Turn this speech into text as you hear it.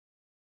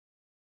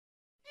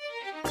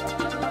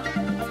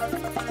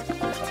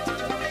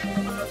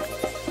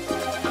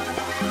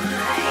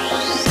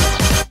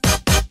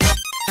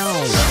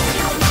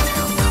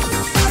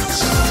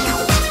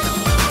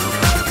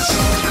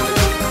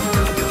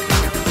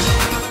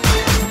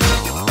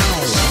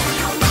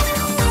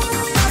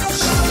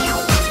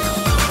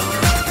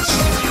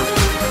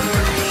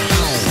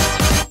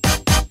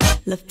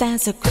Love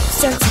as a group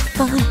starts of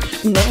fun,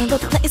 never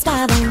plays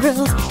by the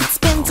rules. It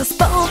spins us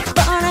both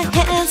on our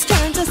heads,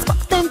 turns us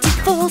both into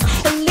fools.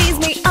 It leaves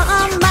me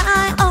on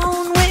my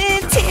own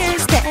with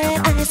tears dead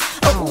eyes.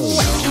 Oh,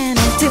 what can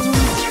I do?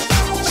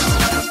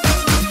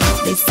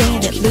 They say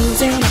that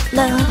losing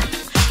love,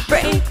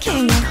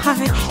 breaking your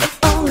heart, it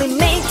only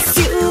makes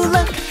you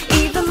look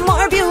even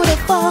more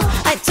beautiful.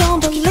 I don't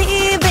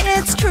believe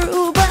it's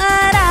true, but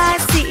I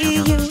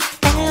see you,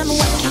 and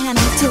what can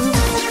I do?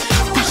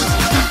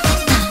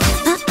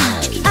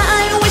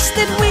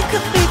 That we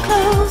could be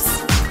close,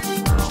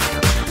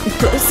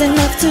 close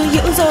enough to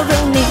use our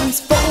real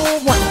names for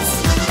once.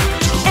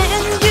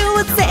 And you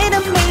would say to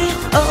me,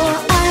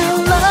 oh,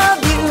 I love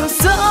you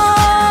so.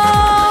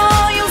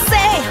 You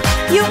say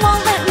you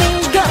won't let me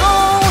go.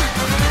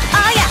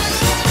 Oh yeah.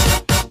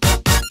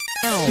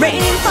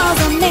 Rain falls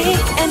on me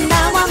and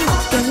now I'm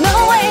walking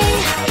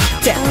away.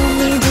 Tell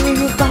me, do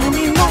you find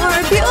me more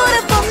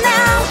beautiful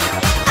now?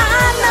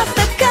 I'm not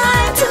the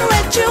kind to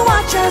let you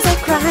watch as I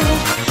cry.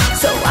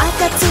 So I've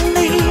got to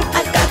leave,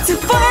 I've got to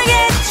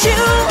forget you.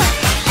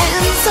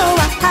 And so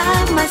I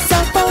hide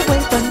myself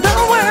away from the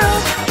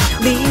world,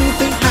 leave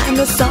behind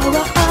the sorrow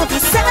of a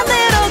sad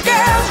little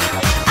girl.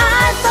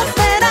 I thought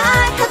that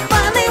I had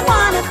finally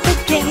won at the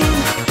game.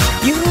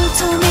 You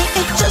told me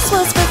it just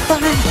was for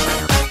fun.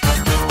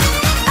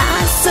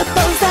 I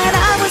suppose that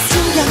I was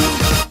too young.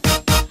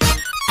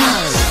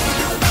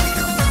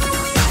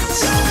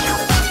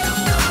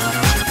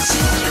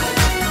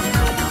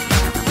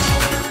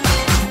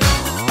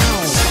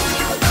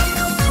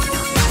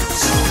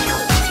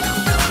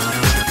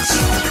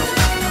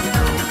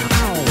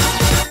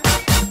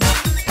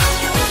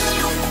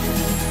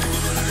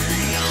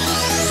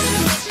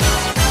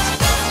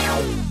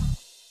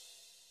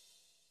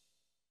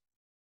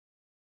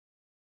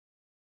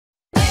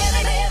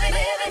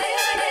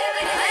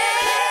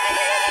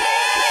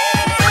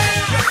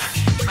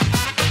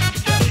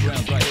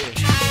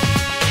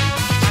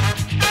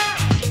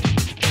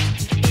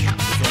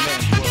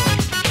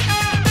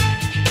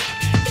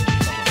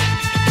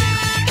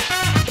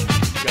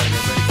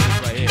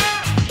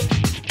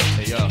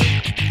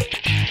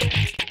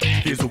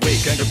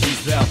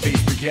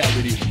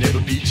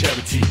 Never be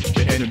charity.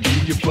 The enemy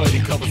you're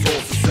fighting covers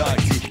all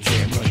society.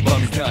 Damn right,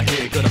 mommy's not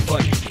here, gonna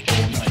fight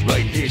all night.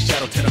 Right here,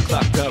 shadow 10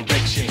 o'clock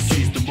direction.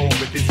 Seize the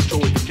moment,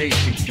 destroy the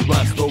nation. You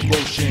rhyme slow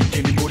motion,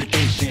 give me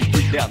motivation.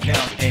 Breathe out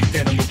now, and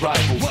then I'm a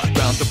rival.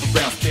 Round up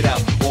around, spit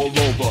out all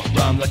over.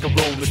 Rhyme like a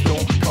rolling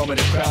stone, calm in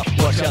the crowd.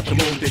 Watch out the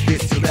moon, they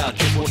diss too loud.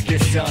 Get what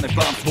this sound and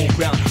bombs whole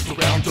ground. So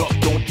round up,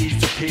 don't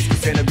ease your pace,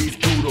 cause enemy's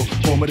brutal.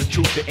 Form of the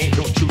truth, there ain't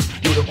no truth.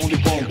 You're the only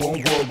one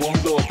world,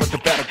 one love. But the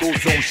battle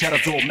goes on,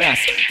 shadows all mass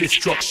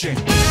destruction.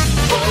 Oh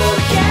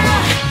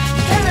yeah,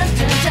 down,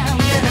 down,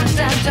 baby,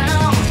 baby, down,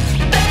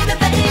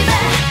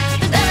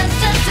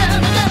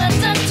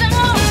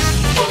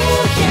 oh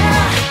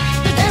yeah,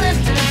 down, baby, baby,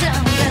 down, oh yeah,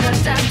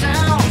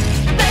 down,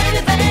 baby,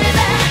 baby,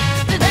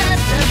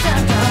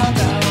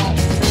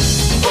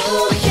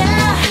 oh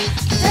yeah,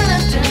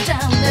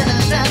 down,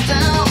 baby, baby.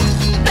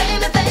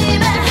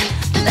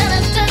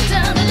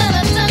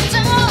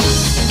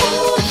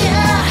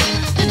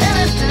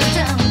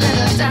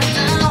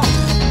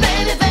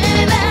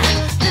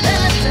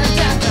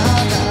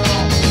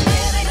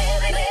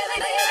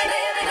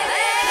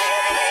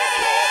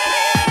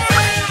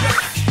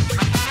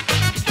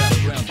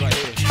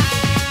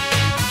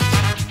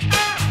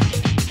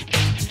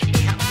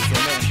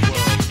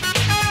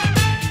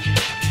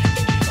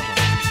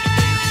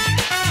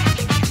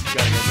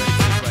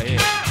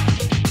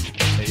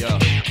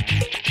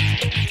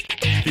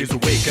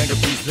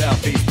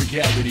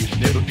 Reality,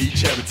 never be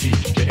charity.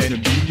 The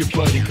enemy you're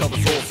fighting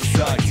covers all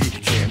society.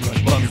 Damn right,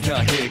 mommy's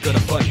not here,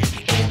 gonna fight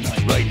all night.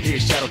 Right here,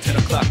 shadow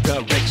 10 o'clock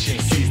direction.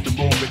 Seize the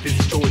moment,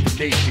 destroy the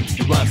nation.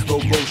 You rhyme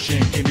slow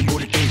motion, give me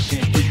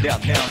motivation. Breathe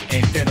out now,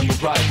 and then I'm a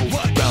rival.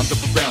 Round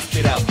up around,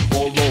 spit out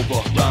all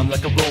over. Rhyme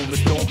like a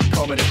rolling stone,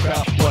 calm in the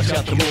crowd. Watch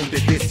out the moon,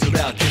 they diss too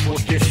loud. Get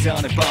what this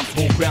sound and bombs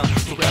whole ground.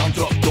 So round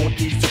up, don't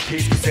ease your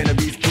pace, cause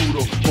enemy's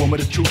brutal. Form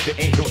of the truth,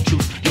 there ain't no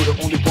truth. You're the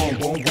only one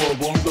world,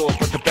 one love.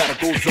 But the battle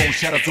goes on,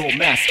 shadows all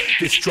mass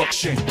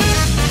destruction. Oh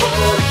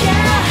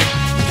yeah,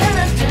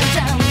 down,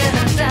 baby,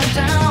 baby, down, oh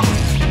yeah, down,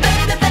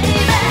 baby, baby,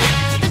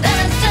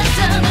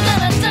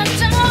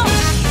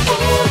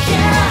 oh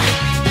yeah,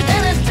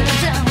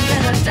 down,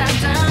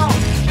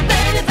 baby, baby, oh yeah, down,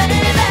 baby, baby.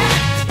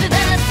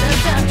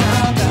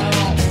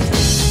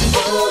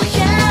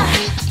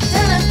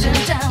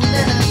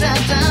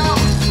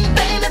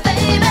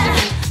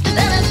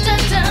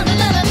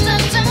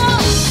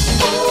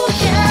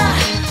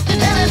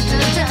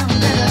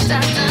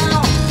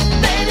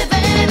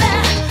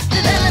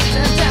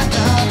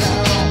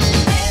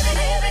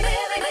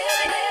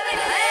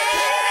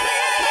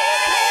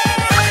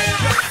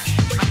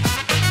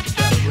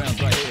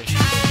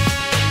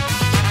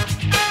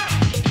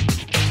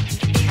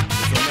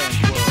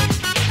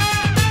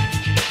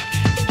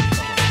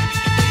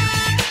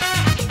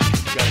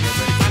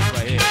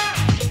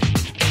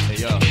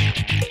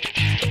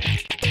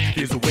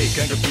 There's a way,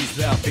 gonna be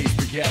loud, face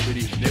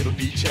reality, never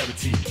be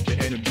charity. The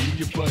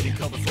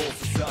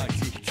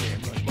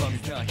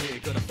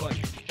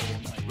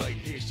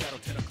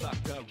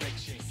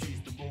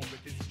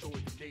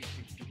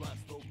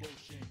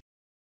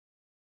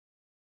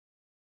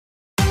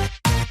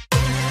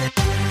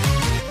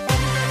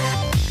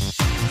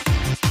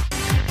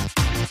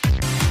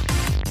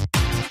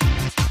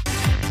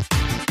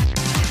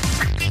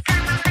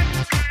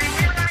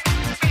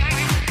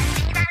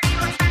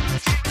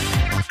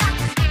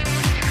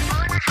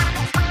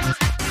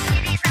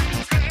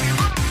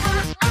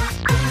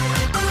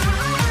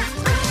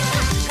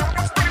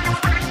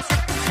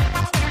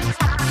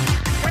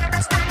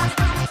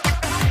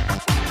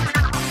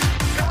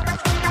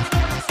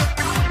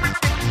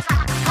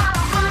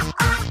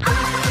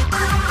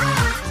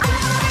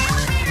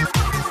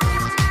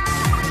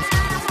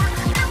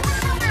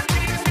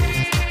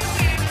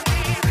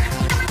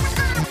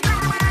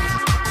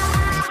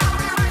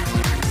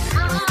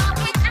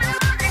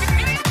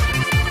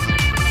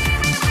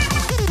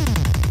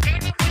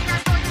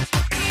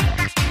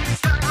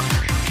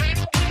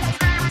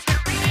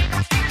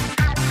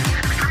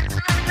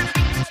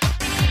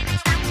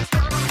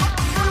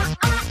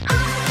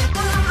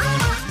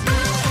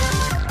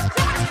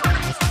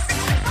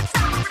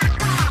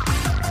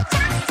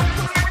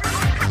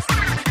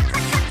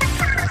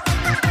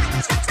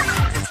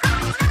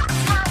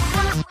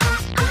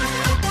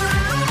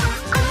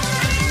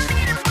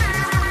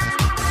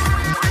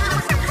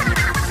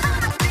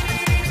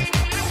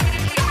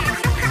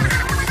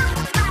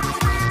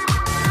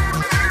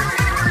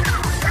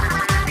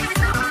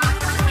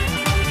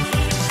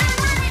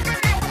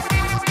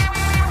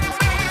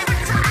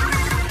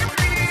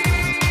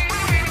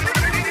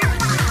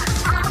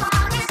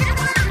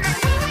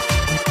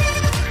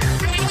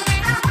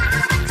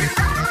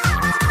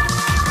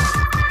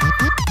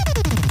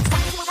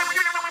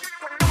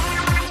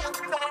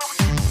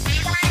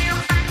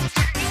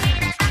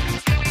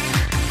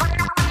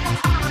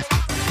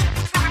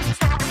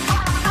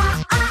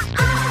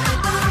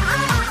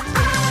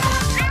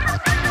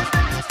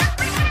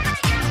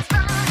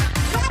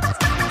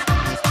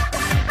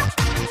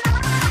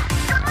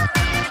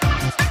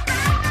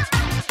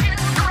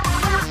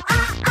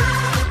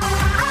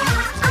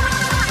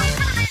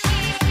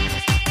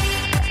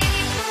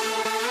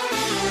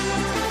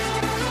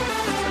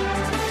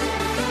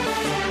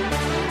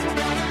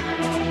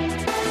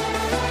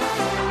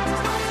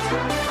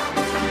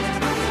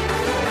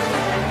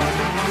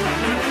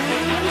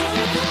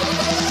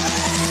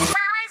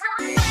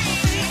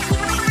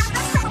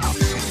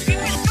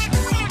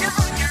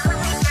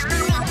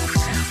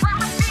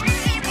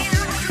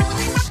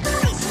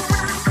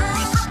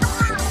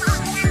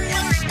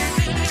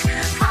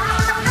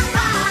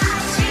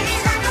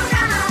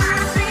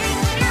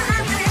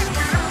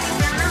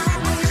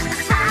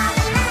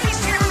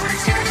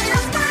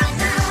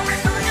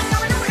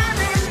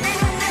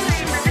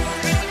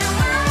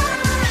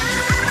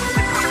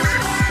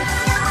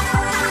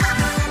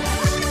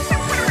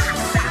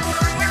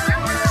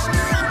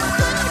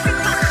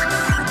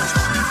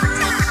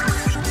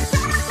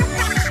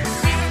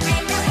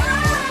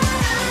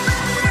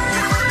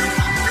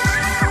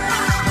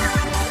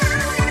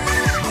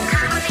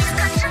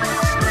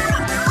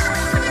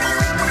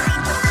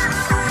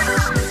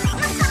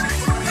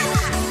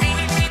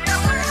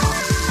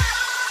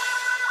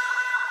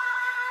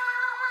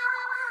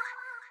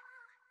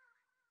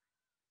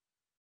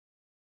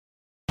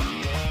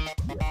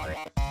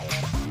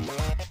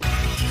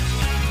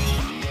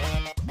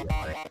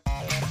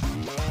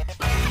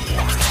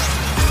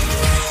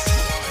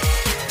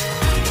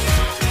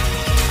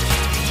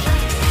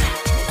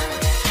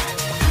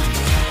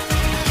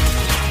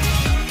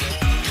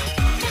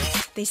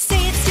They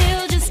say it's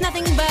still just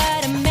nothing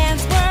but a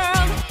man's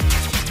world.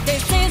 They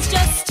say it's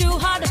just too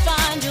hard to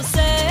find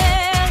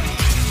yourself.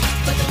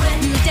 But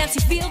when you dance,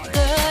 you feel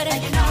good.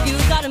 And you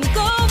got them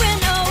going,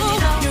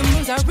 oh. Your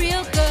moves are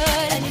real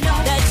good. And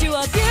that you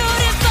are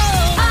beautiful.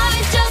 I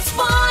just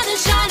wanna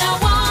shine, I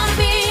wanna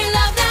be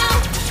loved now.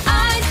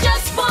 I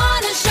just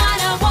wanna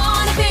shine, I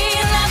wanna be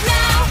loved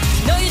now.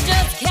 No, you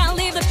just can't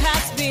leave the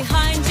past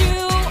behind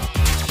you.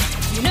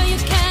 You know you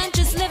can't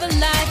just live a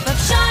life of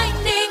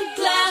shining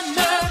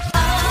glamour.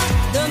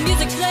 The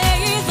music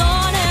plays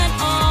on and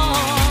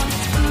on.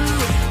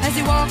 Ooh, as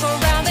you walk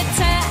around the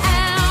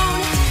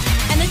town,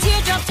 and the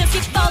teardrops just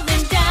keep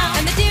falling down.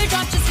 And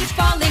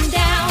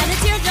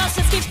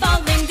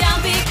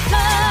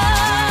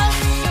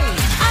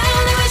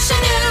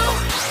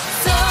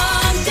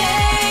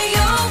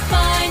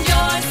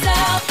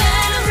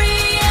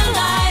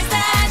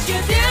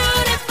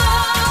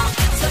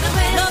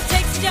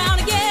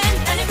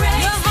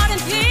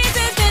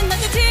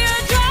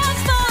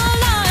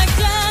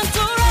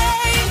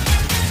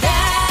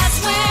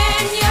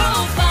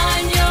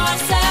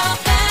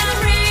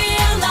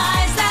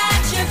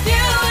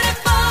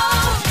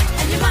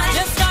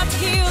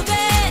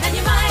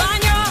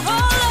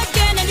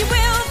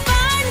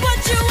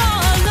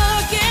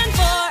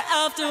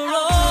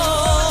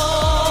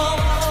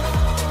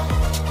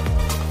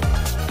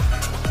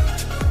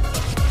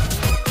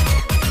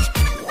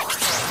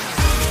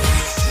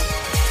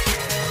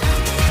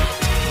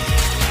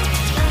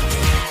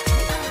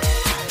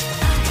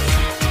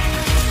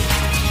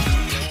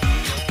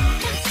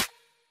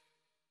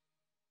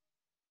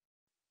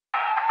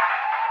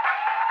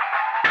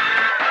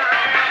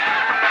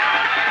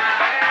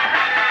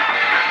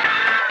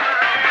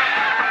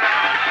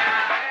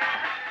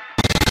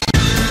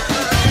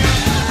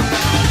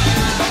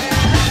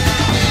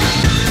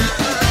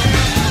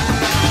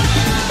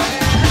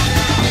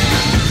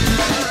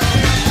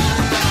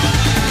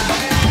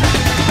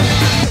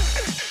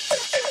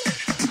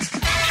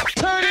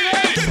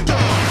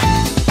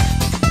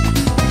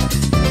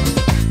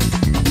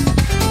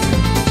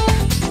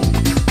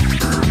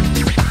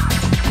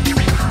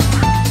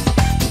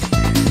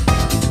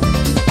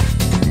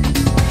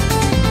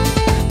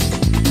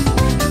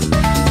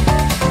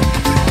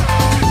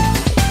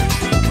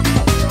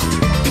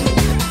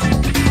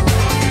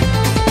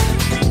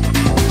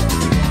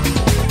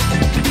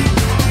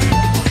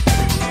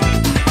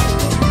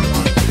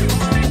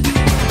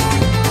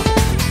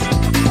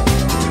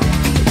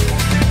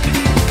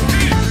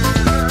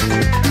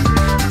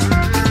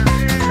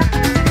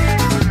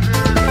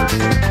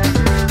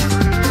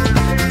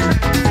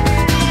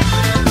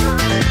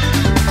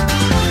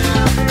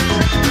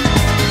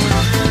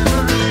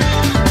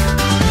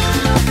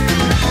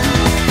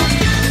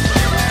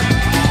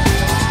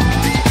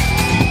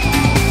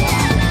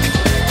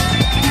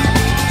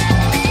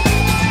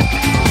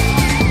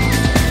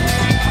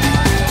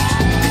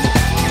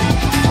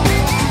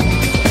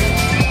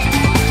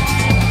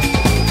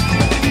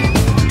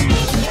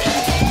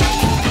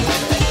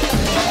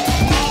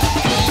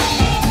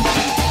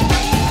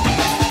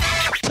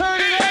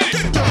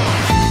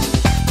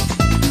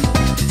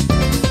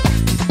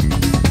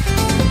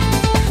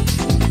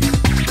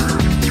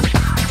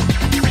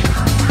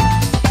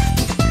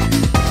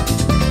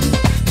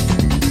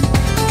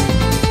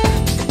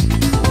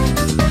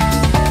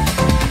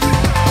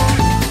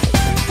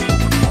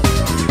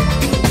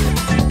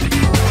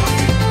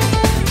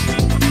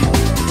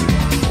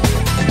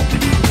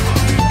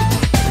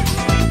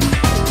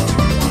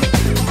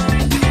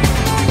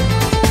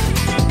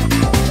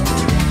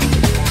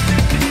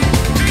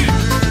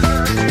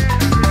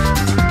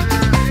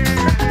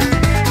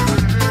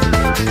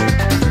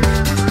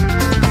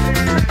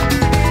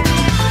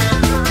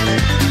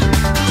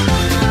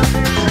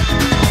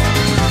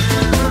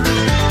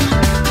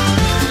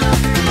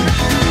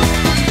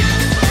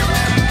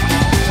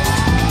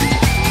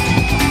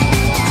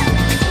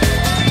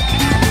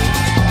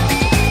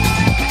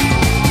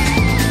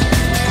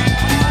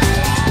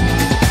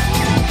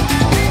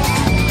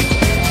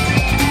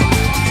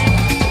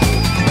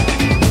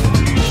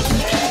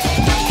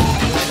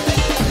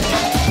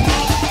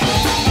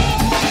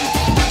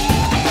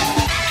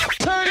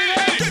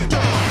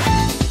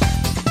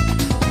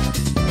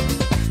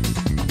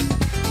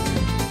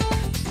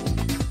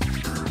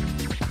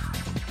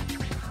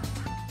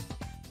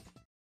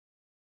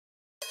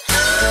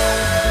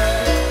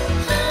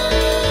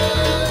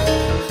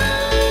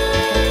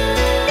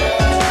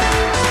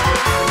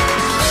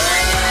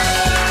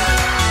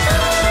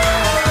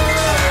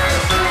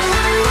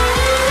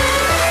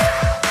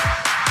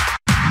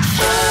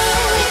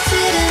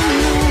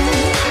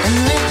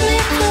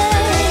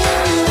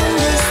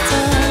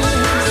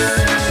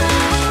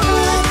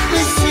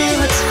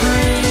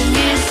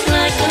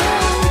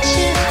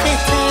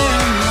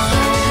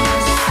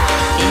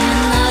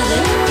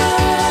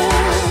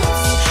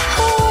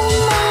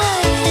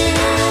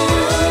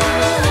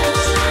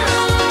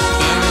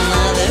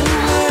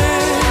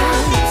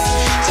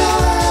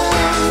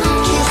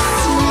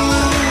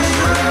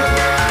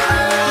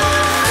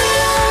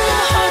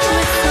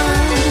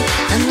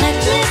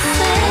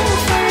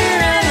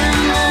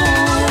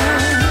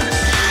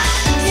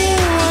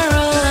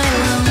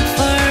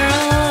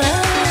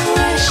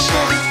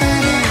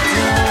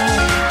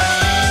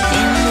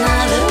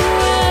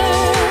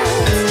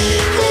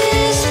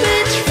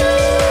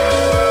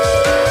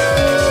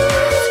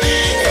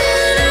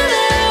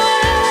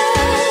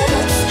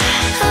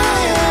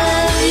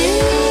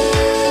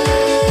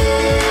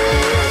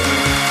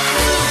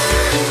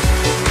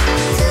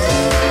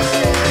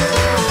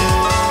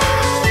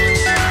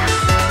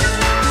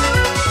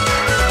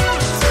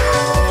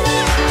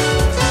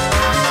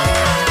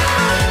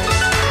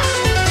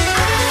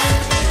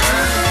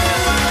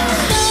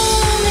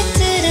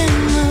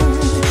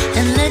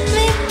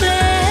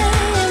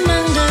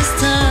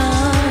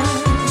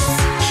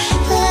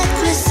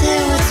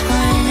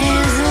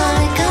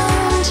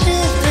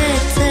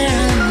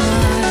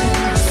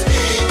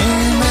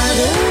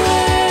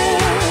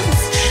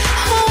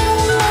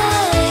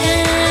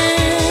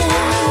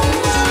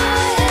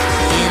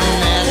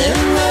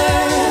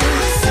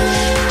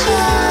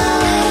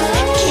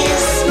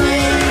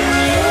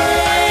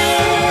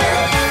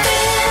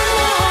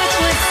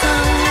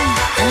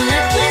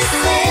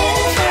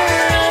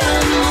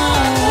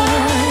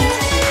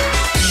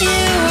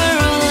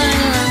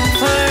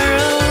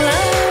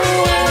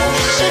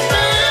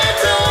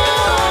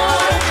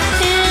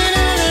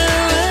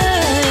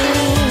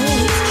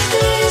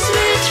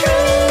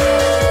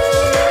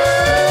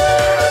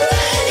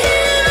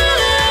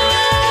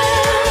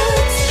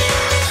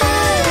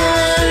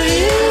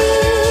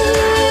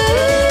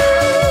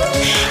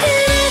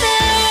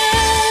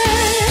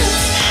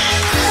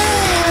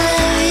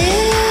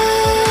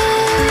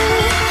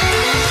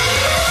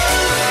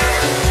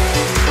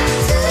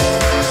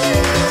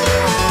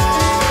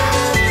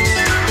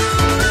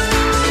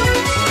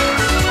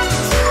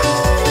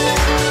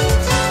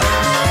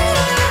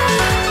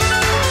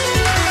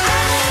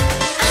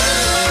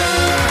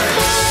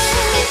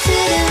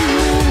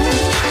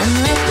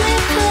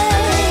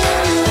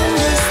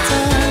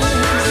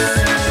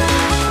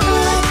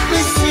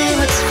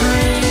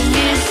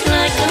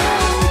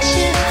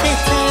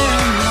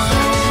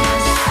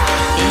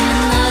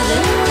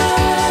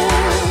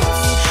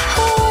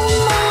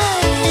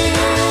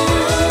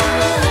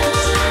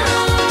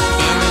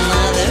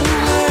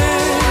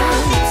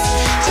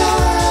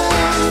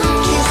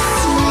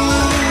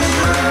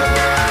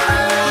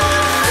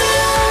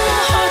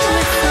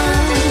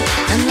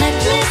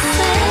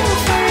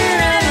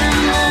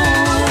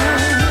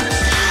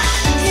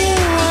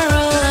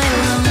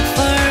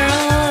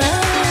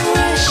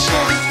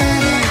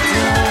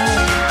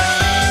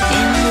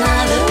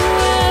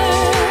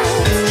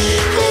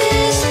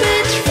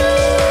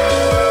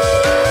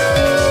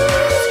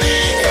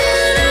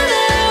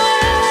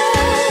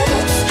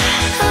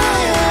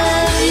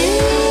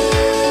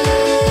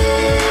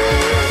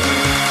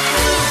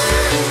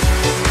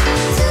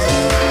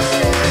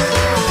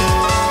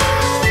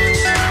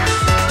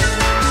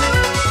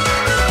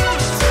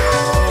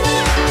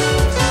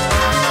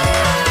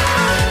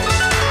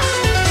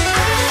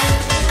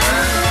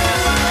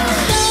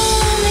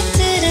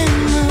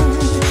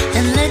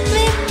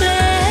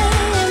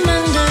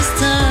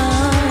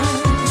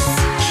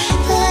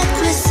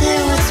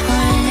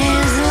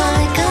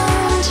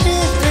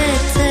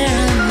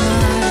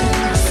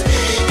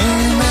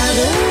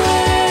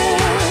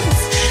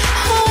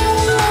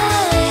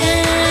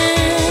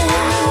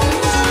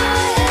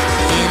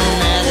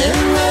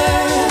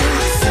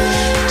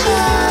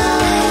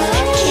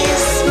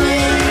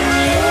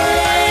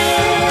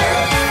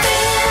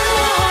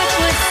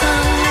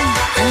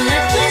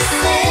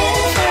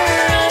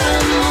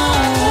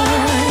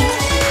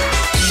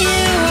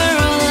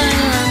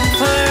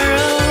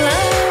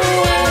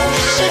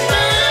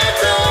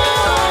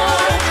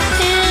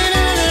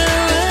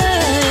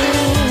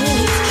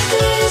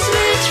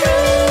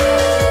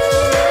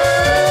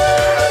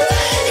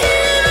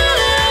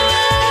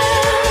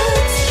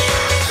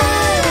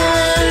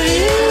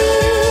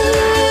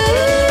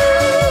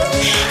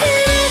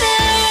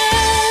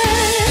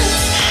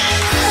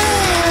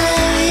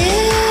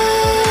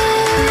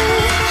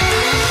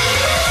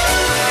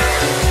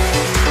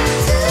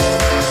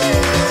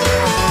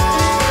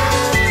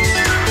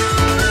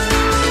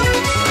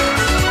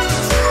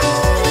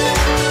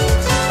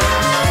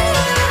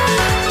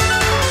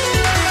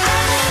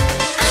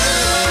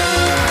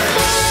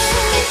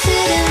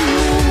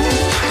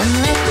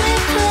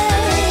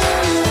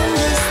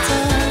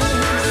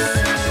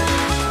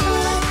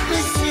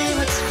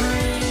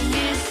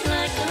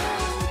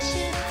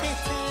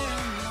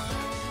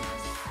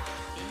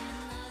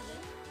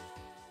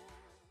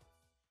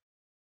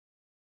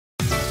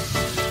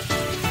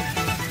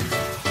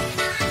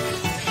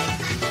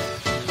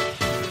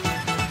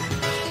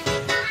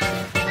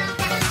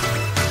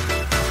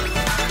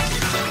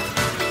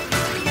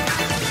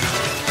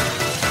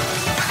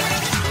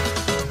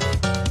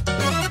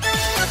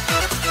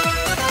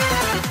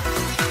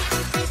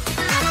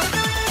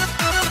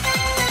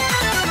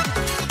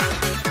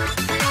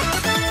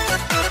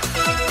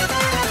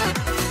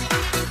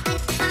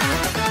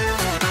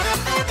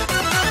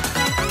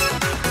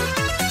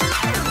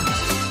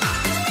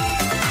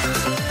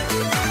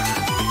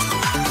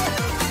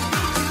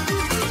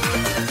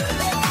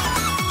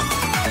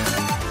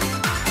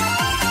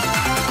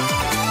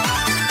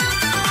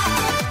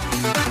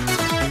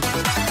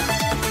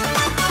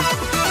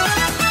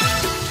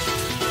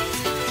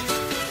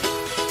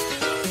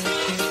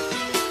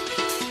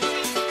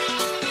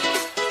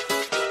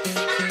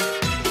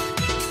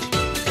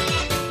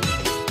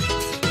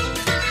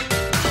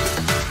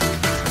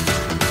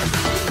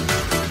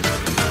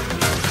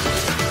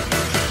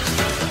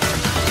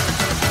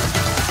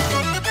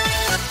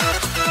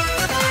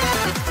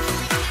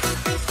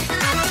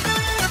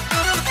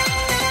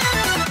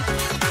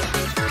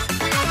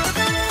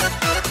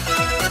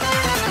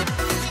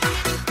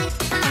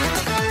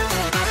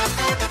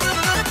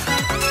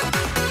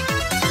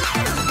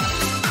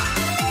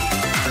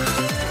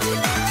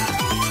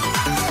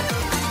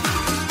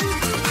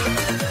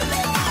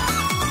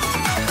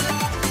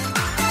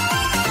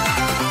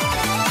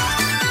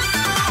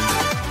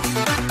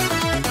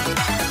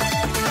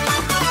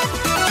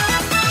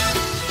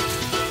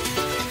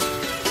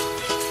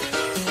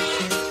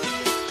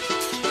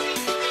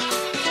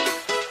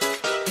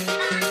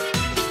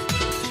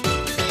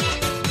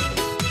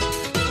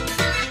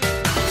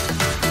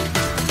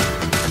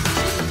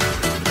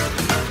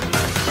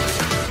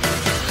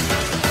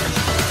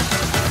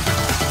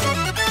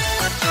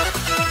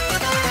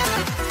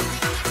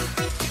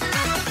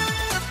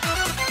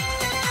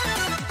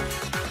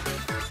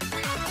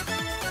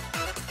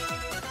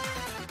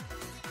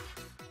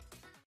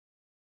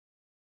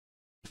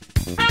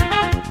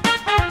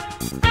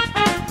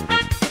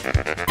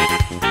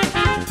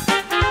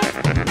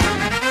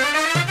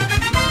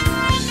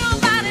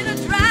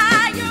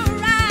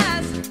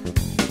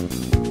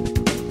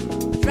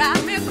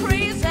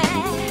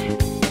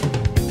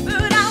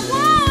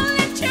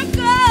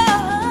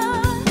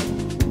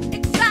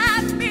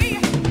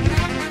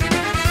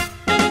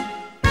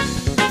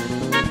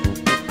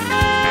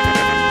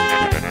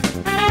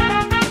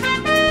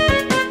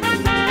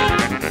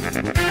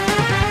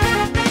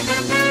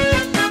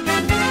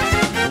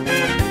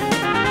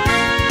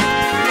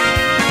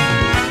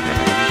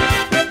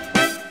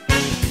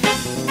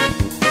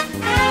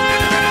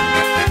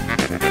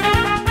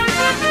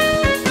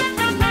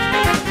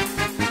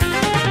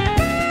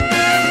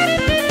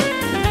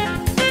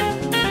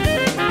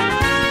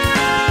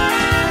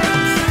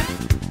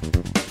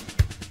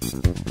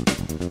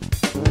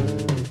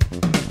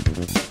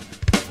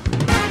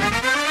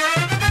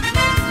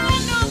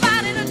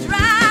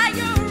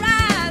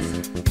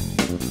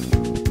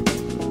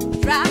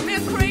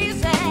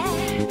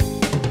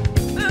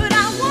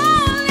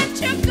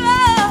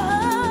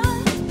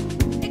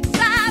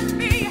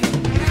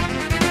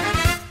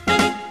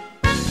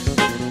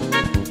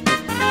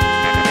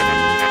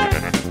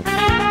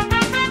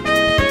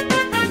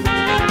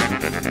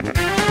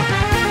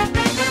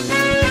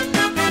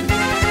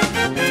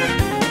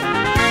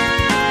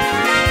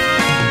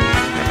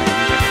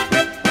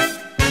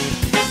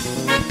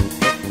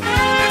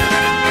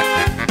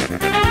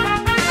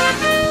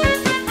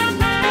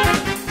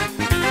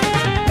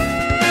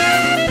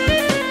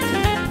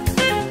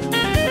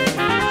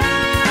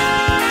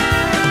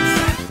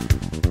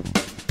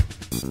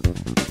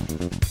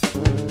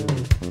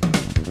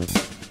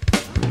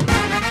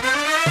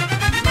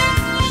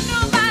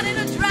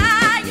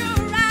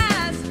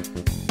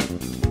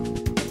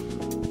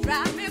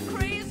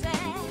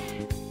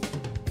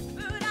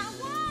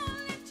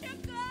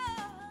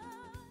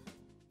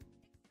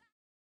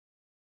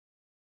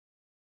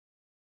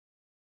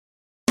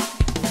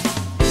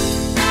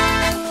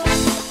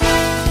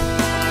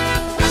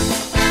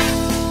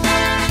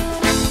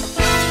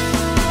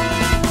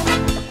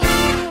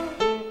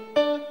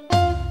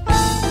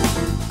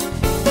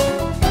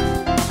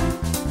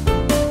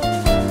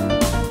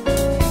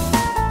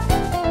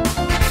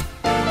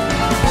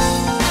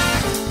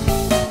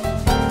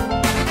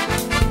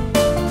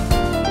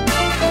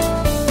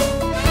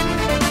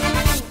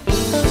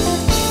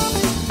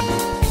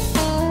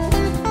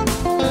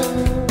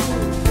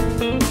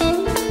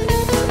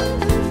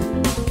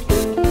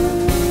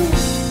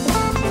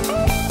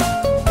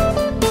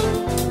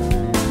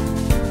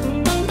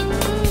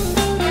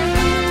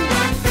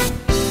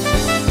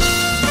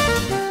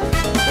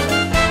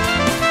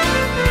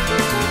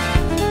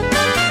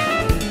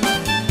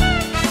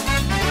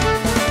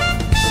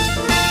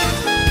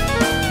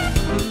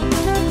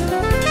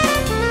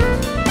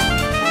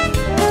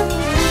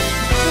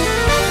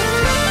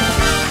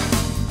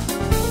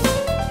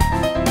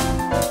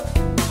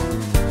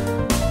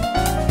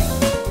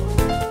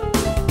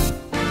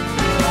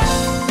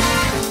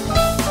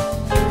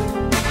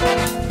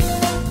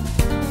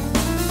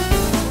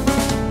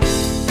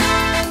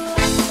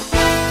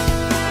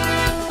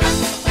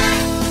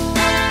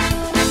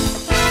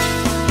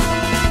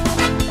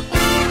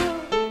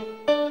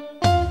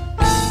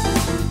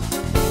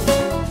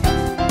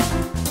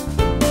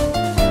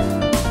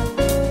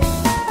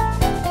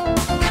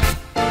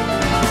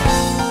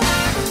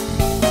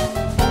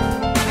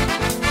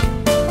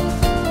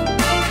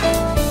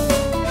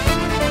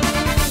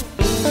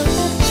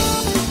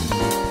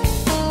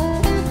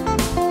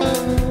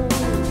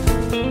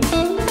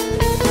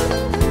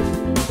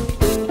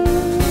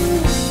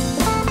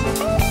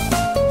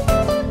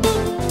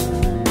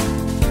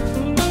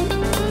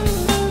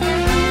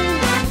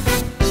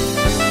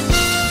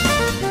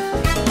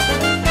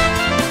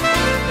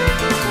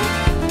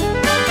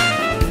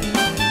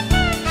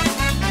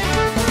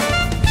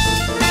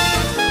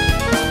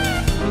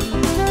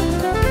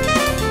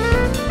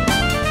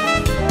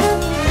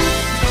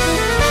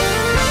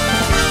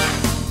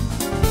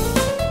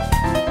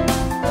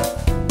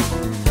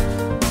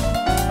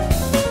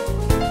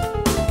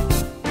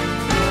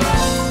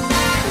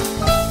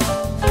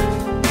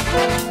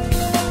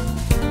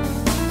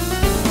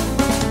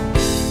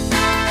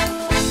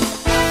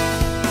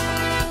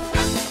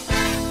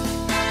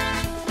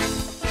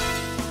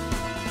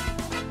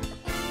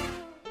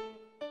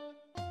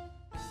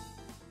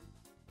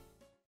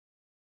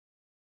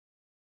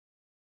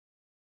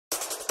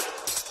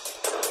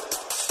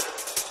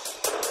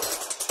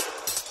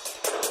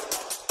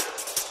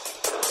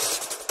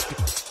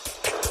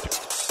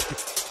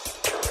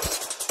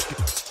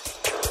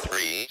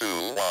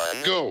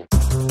go.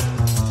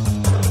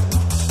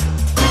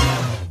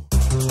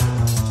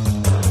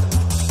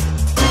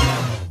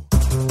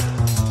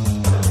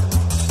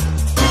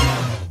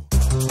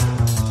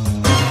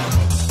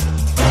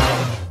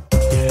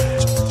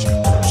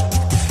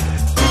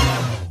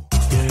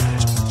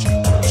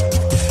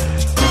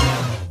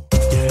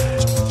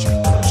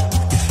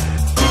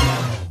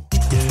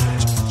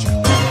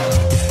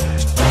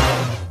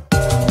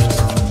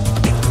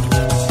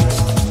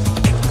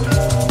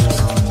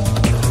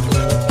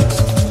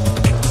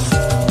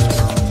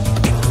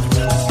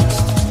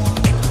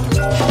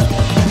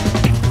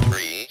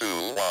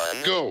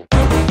 Go.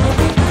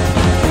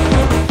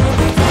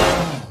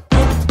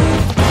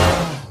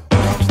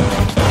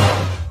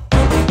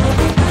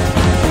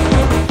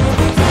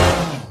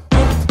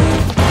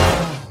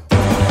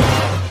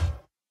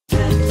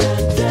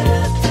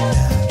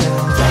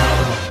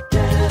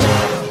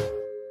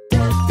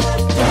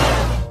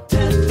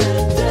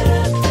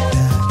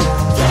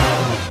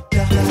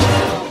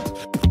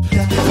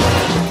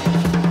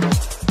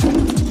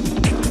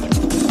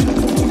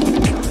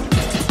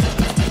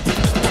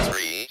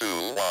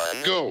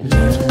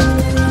 Go.